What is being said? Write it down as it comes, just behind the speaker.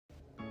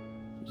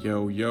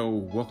Yo,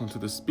 welcome to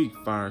the Speak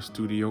Fire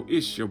Studio.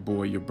 It's your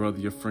boy, your brother,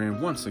 your friend,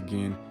 once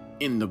again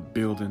in the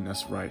building.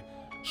 That's right,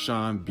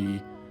 Sean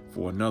B,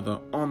 for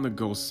another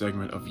on-the-go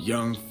segment of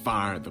Young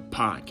Fire, the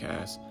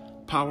podcast,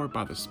 powered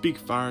by the Speak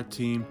Fire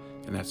team,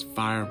 and that's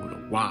fire with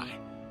a Y.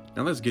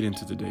 Now let's get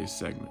into today's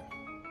segment.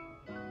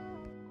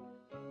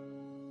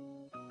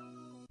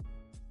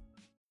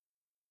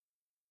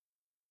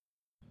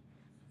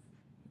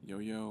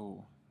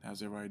 Yo,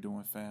 how's everybody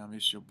doing, fam?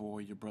 It's your boy,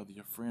 your brother,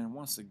 your friend,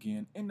 once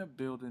again in the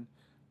building,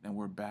 and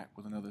we're back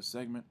with another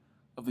segment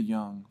of the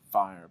Young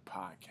Fire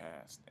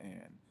podcast.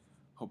 And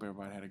hope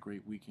everybody had a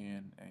great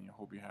weekend, and I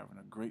hope you're having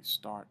a great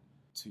start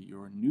to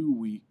your new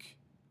week.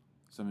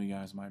 Some of you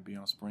guys might be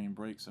on spring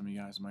break. Some of you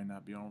guys might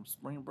not be on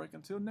spring break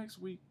until next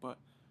week. But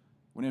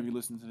whenever you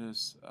listen to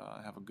this,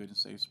 have a good and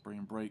safe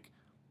spring break.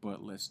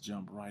 But let's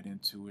jump right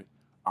into it.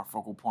 Our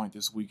focal point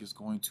this week is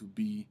going to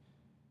be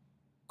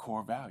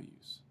core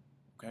values.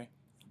 Okay?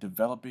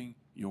 Developing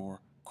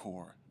your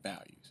core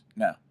values.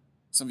 Now,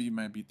 some of you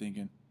might be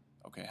thinking,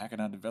 okay, how can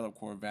I develop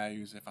core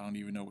values if I don't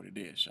even know what it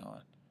is,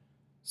 Sean?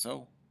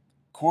 So,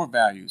 core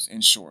values,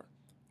 in short,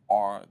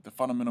 are the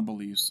fundamental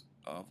beliefs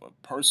of a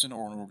person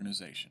or an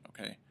organization,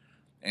 okay?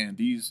 And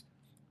these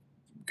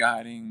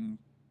guiding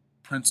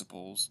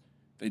principles,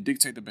 they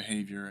dictate the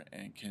behavior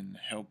and can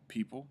help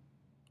people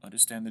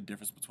understand the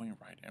difference between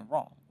right and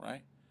wrong,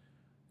 right?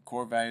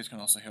 Core values can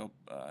also help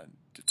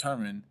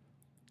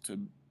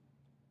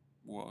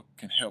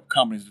can help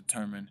companies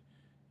determine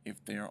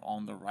if they're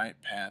on the right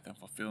path and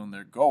fulfilling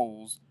their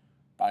goals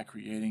by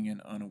creating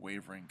an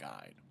unwavering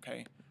guide,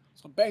 okay?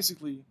 So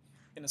basically,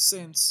 in a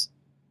sense,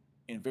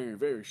 in very,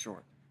 very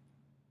short,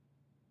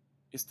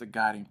 it's the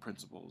guiding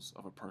principles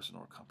of a person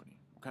or a company,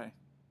 okay?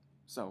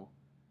 So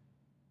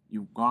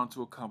you've gone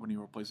to a company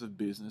or a place of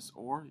business,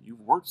 or you've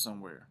worked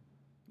somewhere.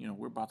 You know,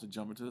 we're about to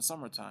jump into the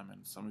summertime,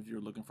 and some of you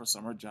are looking for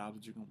summer jobs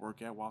that you can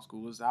work at while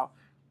school is out.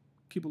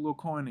 Keep a little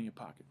coin in your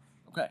pocket.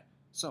 Okay,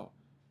 so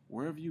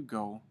wherever you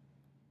go,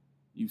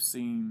 you've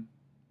seen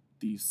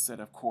these set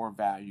of core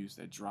values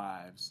that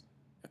drives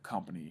a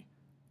company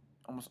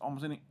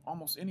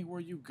almost anywhere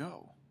you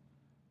go.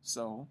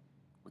 So,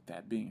 with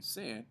that being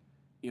said,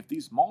 if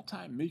these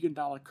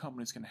multi-million-dollar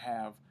companies can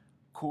have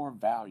core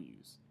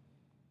values,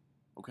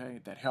 okay,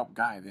 that help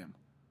guide them,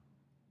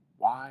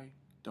 why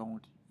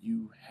don't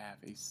you have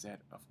a set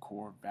of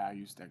core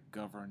values that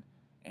govern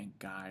and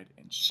guide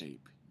and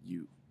shape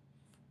you?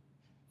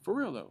 For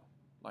real though,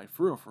 like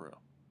for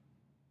real.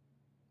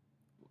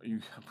 You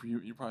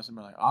probably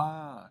somebody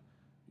like,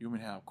 you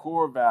may have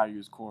core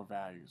values.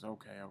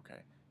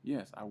 Okay.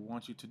 Yes, I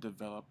want you to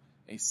develop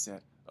a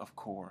set of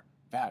core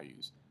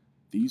values.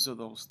 These are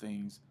those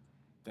things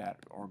that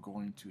are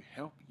going to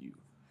help you.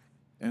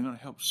 They're going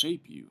to help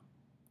shape you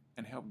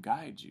and help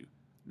guide you.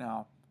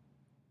 Now,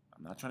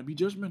 I'm not trying to be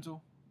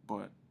judgmental,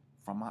 but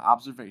from my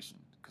observation,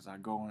 because I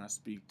go and I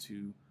speak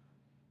to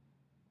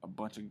a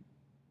bunch of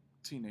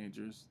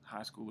teenagers,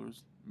 high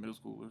schoolers, middle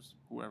schoolers,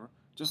 whoever,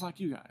 just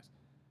like you guys.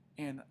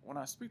 And when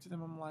I speak to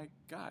them, I'm like,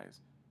 guys,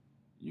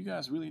 you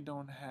guys really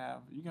don't have,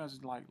 you guys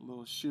are like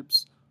little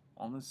ships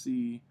on the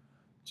sea,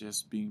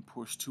 just being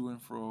pushed to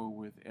and fro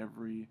with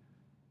every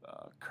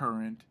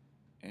current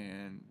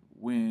and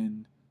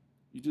wind.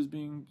 You're just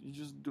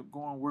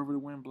going wherever the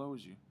wind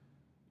blows you.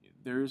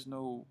 There is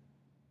no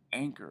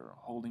anchor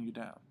holding you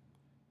down.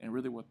 And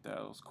really what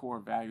those core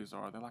values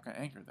are, they're like an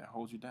anchor that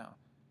holds you down,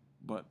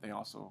 but they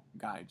also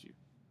guide you.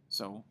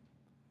 So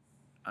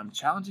I'm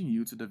challenging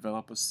you to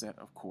develop a set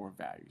of core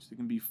values. It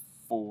can be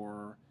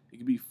 4, it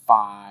can be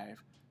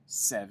 5,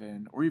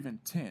 7, or even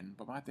 10.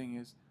 But my thing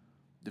is,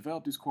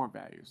 develop these core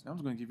values. Now I'm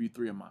just going to give you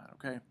 3 of mine,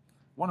 okay?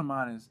 One of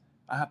mine is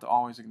I have to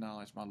always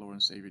acknowledge my Lord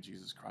and Savior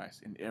Jesus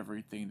Christ in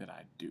everything that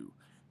I do,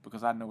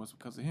 because I know it's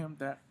because of Him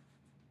that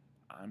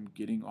I'm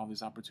getting all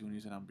these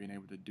opportunities and I'm being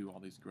able to do all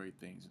these great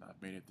things, and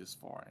I've made it this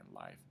far in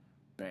life.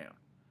 Bam.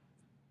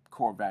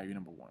 Core value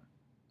number 1.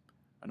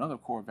 Another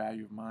core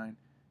value of mine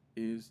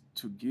is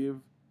to give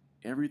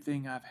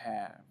everything I've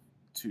had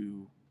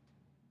to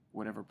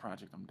whatever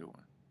project I'm doing.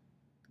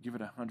 Give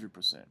it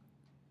 100%.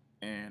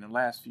 And in the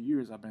last few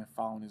years, I've been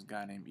following this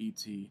guy named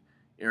E.T.,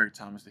 Eric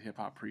Thomas, the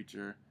hip-hop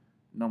preacher,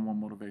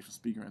 #1 motivational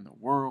speaker in the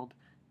world,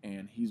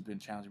 and he's been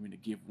challenging me to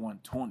give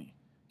 120,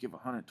 give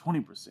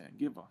 120%,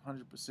 give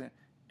 100%,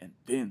 and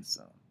then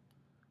some.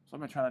 So I've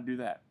been trying to do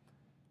that.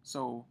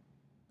 So,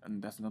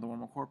 and that's another one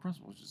of my core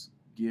principles, just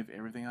give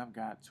everything I've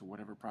got to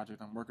whatever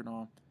project I'm working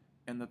on.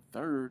 And the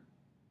third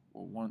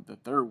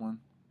one,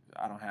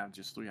 I don't have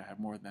just 3, I have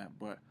more than that,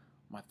 but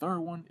my third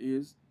one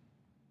is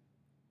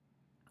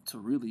to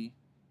really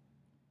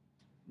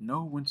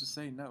know when to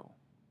say no.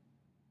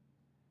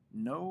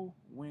 Know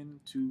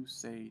when to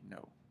say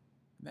no.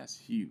 And that's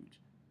huge.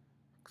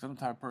 Because I'm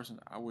the type of person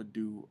I would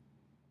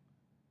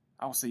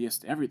say yes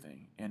to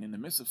everything. And in the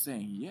midst of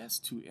saying yes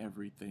to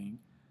everything,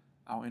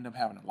 I'll end up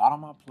having a lot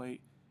on my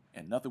plate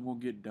and nothing will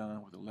get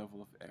done with a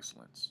level of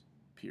excellence,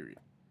 period.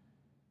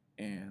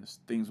 And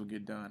things will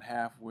get done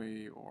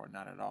halfway or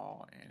not at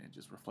all, and it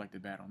just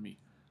reflected bad on me.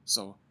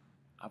 So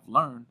I've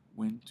learned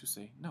when to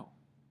say no.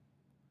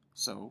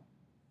 So,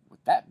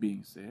 with that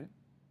being said,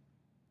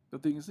 the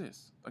thing is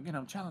this. Again,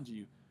 I'm challenging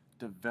you.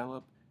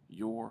 Develop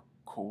your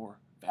core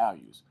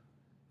values.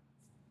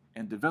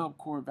 And develop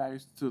core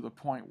values to the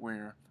point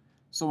where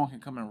someone can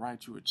come and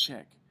write you a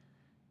check.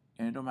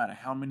 And it don't matter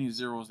how many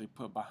zeros they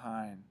put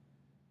behind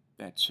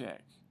that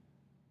check,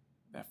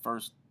 that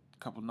first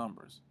couple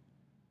numbers.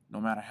 No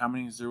matter how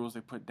many zeros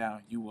they put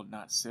down, you will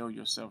not sell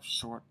yourself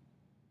short.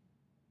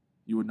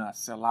 You will not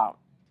sell out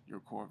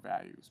your core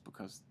values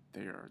because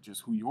they are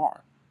just who you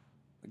are.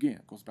 Again,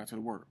 it goes back to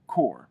the word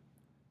core.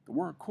 The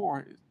word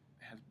core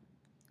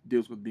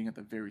deals with being at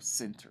the very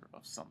center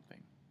of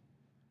something.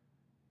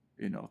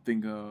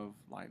 Think of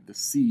like the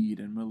seed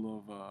in the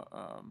middle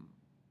of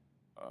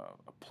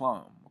a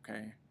plum,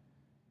 okay?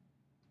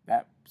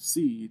 That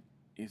seed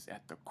is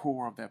at the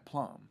core of that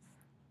plum,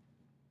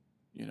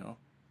 you know?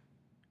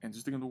 And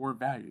just think of the word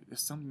value.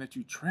 It's something that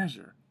you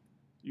treasure.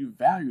 You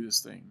value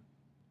this thing.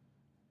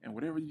 And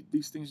whatever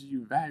these things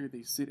you value,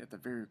 they sit at the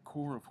very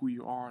core of who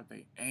you are.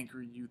 They anchor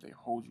you, they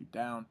hold you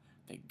down,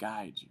 they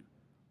guide you,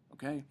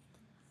 okay?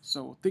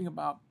 So think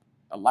about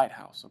a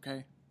lighthouse,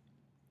 okay?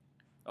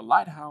 A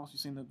lighthouse, you've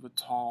seen the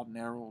tall,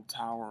 narrow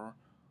tower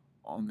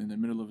in the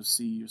middle of a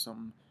sea or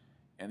something,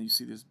 and you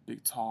see this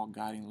big, tall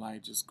guiding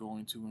light just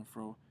going to and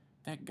fro.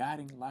 That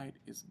guiding light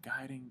is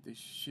guiding the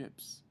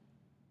ships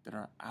that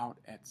are out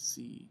at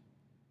sea.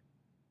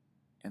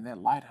 And that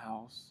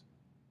lighthouse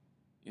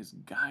is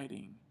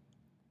guiding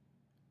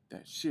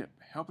that ship,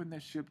 helping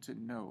that ship to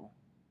know,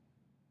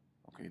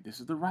 okay, this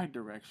is the right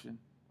direction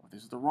or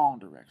this is the wrong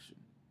direction.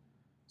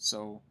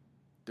 So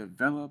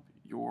develop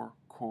your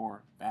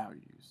core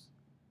values.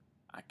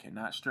 I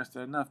cannot stress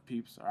that enough,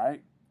 peeps, all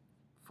right?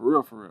 For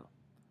real, for real.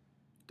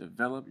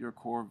 Develop your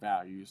core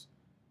values.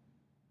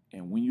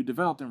 And when you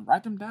develop them,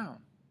 write them down.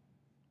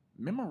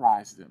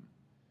 Memorize them.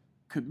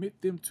 Commit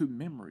them to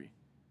memory.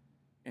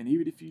 And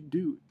even if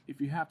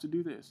you have to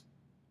do this,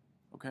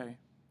 okay,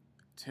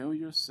 tell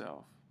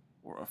yourself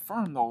or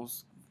affirm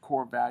those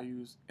core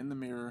values in the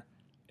mirror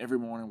every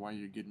morning while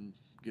you're getting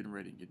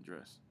ready and getting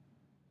dressed.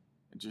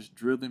 And just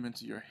drill them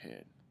into your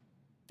head.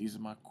 These are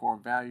my core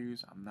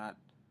values. I'm not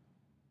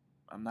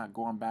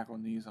going back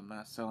on these. I'm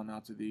not selling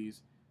out to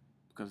these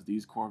because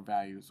these core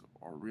values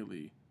are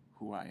really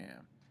who I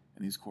am.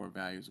 And these core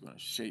values are going to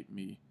shape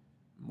me,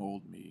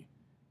 mold me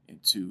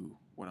into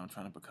what I'm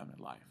trying to become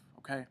in life.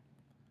 Okay?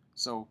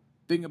 So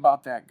think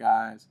about that,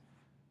 guys.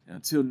 And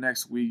until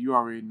next week, you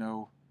already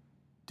know,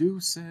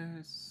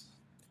 deuces.